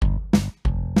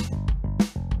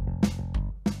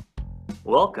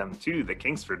Welcome to the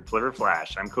Kingsford Flivver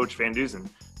Flash. I'm Coach Van Dusen.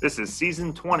 This is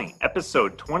Season 20,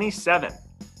 Episode 27,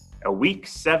 a Week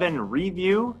 7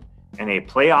 review and a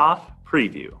playoff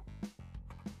preview.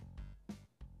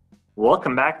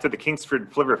 Welcome back to the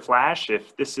Kingsford Flivver Flash.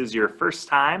 If this is your first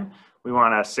time, we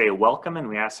want to say welcome and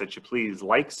we ask that you please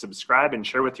like, subscribe, and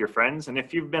share with your friends. And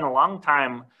if you've been a long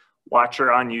time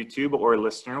watcher on YouTube or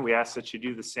listener, we ask that you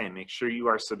do the same. Make sure you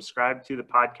are subscribed to the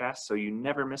podcast so you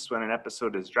never miss when an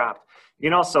episode is dropped. You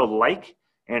can also like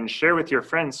and share with your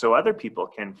friends so other people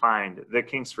can find the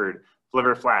Kingsford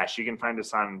Flivver Flash. You can find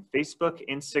us on Facebook,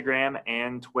 Instagram,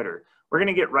 and Twitter. We're going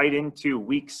to get right into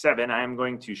Week 7. I'm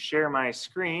going to share my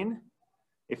screen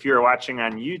if you're watching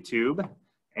on YouTube,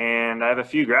 and I have a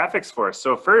few graphics for us.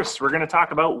 So first, we're going to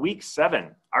talk about Week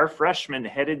 7. Our freshmen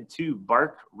headed to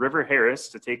Bark River Harris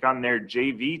to take on their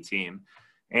JV team,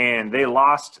 and they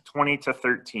lost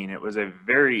 20-13. It was a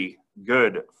very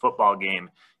good football game,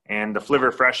 and the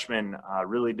Flivver freshmen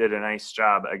really did a nice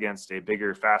job against a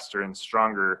bigger, faster, and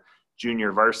stronger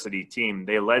junior varsity team.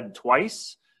 They led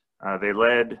twice. They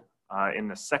led in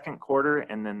the second quarter,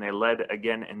 and then they led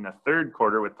again in the third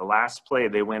quarter. With the last play,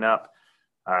 they went up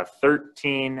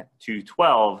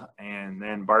 13-12, and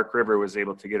then Bark River was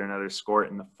able to get another score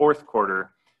in the fourth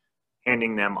quarter,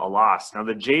 handing them a loss. Now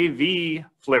the JV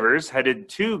Flivvers headed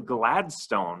to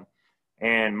Gladstone,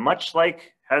 and much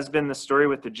like has been the story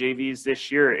with the JVs this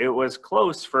year, it was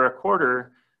close for a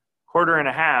quarter and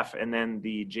a half, and then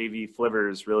the JV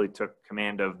Flivvers really took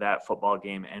command of that football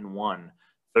game and won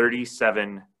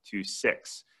 37-6.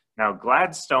 Now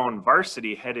Gladstone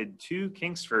varsity headed to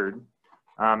Kingsford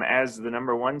as the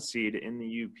number 1 seed in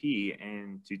the UP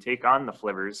and to take on the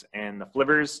Flivvers. And the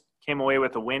Flivvers came away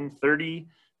with a win 30-28,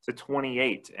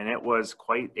 and it was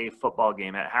quite a football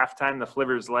game. At halftime, the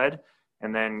Flivvers led,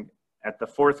 and then at the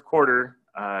fourth quarter,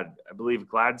 I believe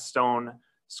Gladstone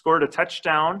scored a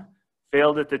touchdown,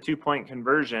 failed at the 2-point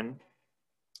conversion,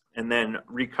 and then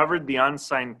recovered the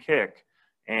onside kick.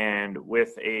 And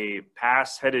with a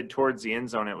pass headed towards the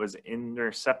end zone, it was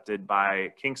intercepted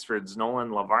by Kingsford's Nolan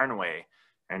Lavarnway.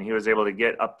 And he was able to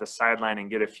get up the sideline and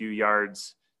get a few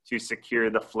yards to secure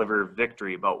the Flivver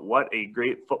victory. But what a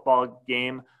great football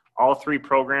game all three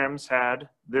programs had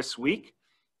this week.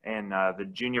 And the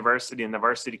junior varsity and the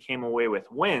varsity came away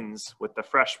with wins, with the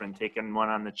freshmen taking one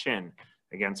on the chin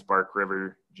against Bark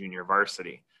River Junior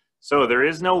Varsity. So there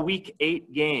is no Week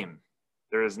 8 game.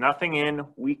 There is nothing in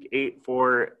Week 8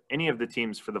 for any of the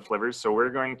teams for the Flivvers. So we're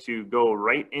going to go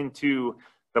right into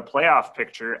the playoff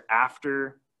picture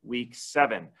after Week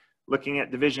 7. Looking at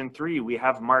Division 3, we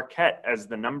have Marquette as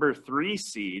the number 3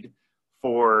 seed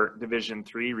for Division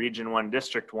 3, Region 1,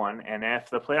 District 1. And if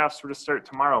the playoffs were to start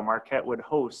tomorrow, Marquette would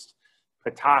host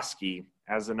Petoskey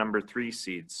as the number 3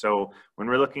 seed. So when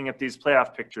we're looking at these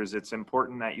playoff pictures, it's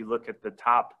important that you look at the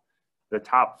top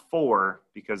 4,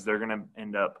 because they're going to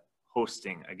end up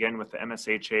hosting. Again, with the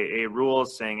MSHAA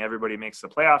rules saying everybody makes the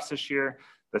playoffs this year,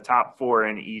 the top 4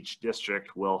 in each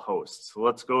district will host. So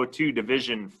let's go to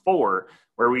Division 4,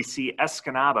 where we see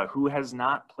Escanaba, who has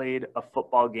not played a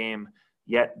football game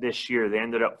yet this year. They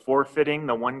ended up forfeiting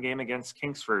the 1 game against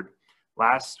Kingsford.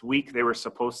 Last week, they were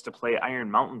supposed to play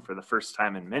Iron Mountain for the first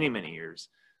time in many, many years.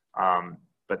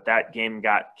 But that game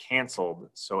got canceled.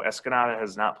 So Escanaba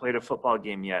has not played a football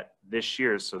game yet this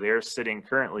year. So they're sitting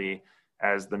currently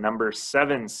as the number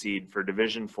 7 seed for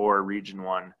Division 4, Region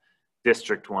 1,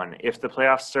 District 1. If the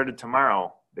playoffs started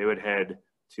tomorrow, they would head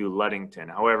to Ludington.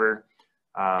 However,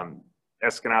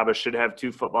 Escanaba should have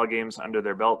 2 football games under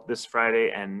their belt this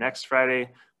Friday and next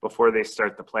Friday before they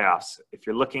start the playoffs. If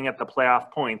you're looking at the playoff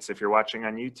points, if you're watching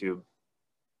on YouTube,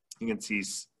 you can see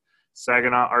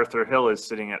Saginaw Arthur Hill is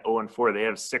sitting at 0-4. They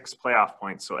have 6 playoff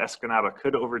points, so Escanaba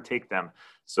could overtake them.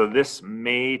 So this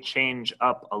may change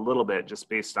up a little bit just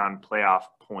based on playoff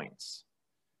points.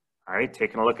 All right,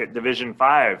 taking a look at Division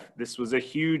 5. This was a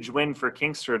huge win for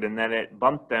Kingsford, and then it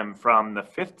bumped them from the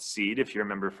 5th seed, if you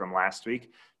remember from last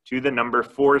week, to the number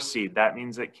 4 seed. That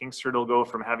means that Kingsford will go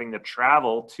from having to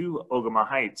travel to Ogama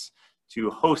Heights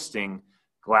to hosting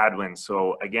Gladwin.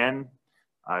 So again,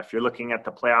 if you're looking at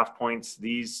the playoff points,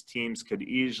 these teams could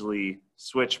easily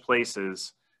switch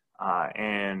places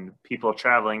and people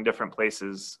traveling different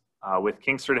places. With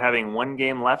Kingsford having 1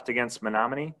 game left against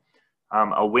Menominee,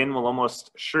 a win will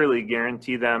almost surely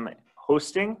guarantee them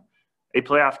hosting a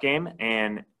playoff game,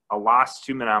 and a loss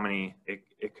to Menominee,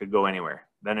 it could go anywhere.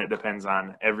 Then it depends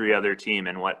on every other team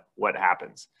and what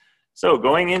happens. So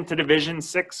going into Division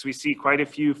 6, we see quite a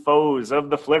few foes of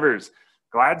the Flivvers.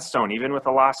 Gladstone, even with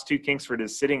a loss to Kingsford,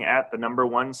 is sitting at the number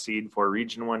 1 seed for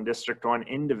Region 1, District 1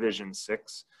 in Division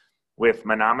 6. with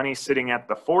Menominee sitting at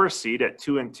the 4 seed at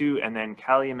 2-2, and then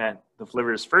Calumet, the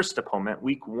Flivers' first opponent,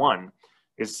 week 1,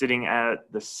 is sitting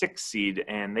at the 6 seed,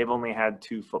 and they've only had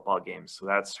 2 football games, so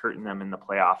that's hurting them in the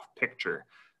playoff picture.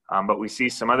 But we see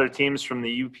some other teams from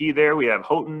the UP there. We have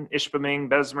Houghton, Ishpeming,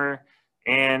 Bessemer,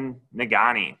 and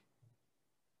Negaunee.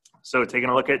 So taking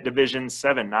a look at Division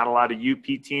 7, not a lot of UP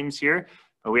teams here,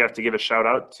 but we have to give a shout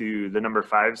out to the number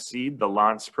 5 seed, the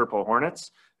Lance Purple Hornets,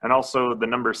 and also the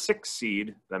number 6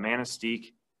 seed, the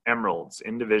Manistee Emeralds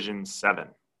in Division 7.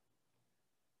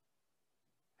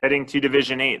 Heading to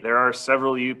Division 8, there are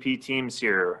several UP teams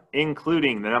here,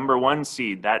 including the number 1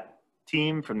 seed, that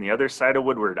team from the other side of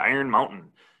Woodward, Iron Mountain,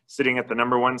 sitting at the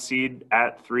number 1 seed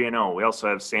at 3-0. We also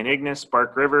have St. Ignace,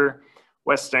 Bark River,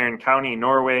 West Iron County,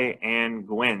 Norway, and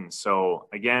Gwynn. So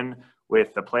again,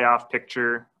 with the playoff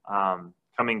picture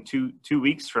coming two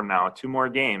weeks from now, 2 more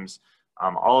games,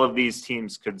 all of these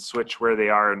teams could switch where they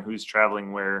are and who's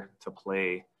traveling where to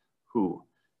play who.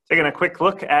 Taking a quick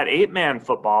look at 8-man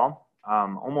football,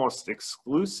 almost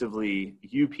exclusively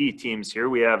UP teams here.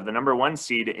 We have the number 1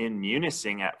 seed in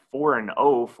Munising at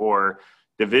 4-0 for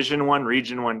Division 1,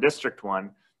 Region 1, District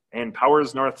 1, and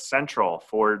Powers North Central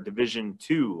for Division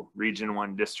 2, Region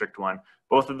 1, District 1.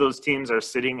 Both of those teams are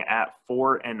sitting at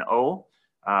 4-0.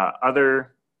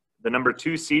 The number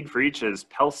 2 seed for each is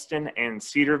Pelston and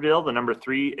Cedarville. The number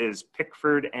 3 is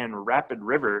Pickford and Rapid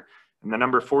River. And the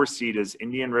number 4 seed is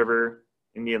Indian River,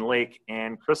 Indian Lake,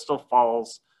 and Crystal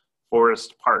Falls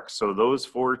Forest Park. So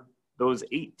those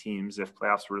 8 teams, if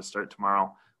playoffs were to start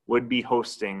tomorrow, would be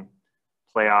hosting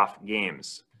playoff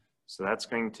games. So that's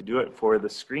going to do it for the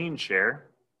screen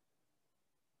share.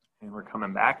 And we're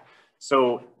coming back.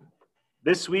 So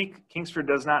this week, Kingsford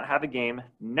does not have a game.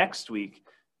 Next week,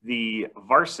 the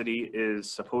varsity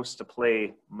is supposed to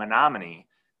play Menominee,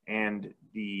 and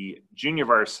the junior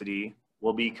varsity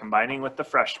will be combining with the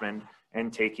freshmen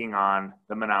and taking on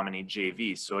the Menominee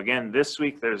JV. So again, this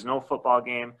week there's no football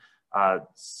game.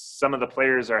 Some of the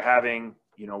players are having,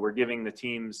 we're giving the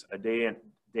teams a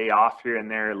day off here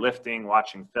and there, lifting,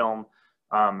 watching film,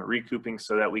 recouping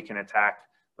so that we can attack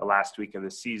the last week of the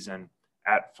season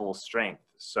at full strength.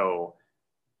 So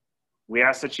we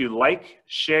ask that you like,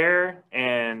 share,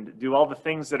 and do all the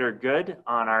things that are good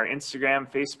on our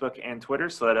Instagram, Facebook, and Twitter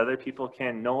so that other people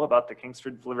can know about the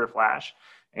Kingsford Flivver Flash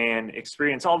and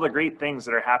experience all the great things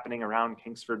that are happening around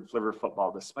Kingsford Flivver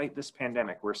football. Despite this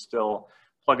pandemic, we're still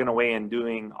plugging away and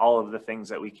doing all of the things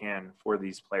that we can for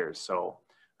these players. So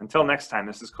until next time,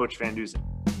 this is Coach Van Duzen.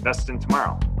 Invest in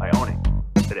tomorrow by owning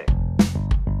today.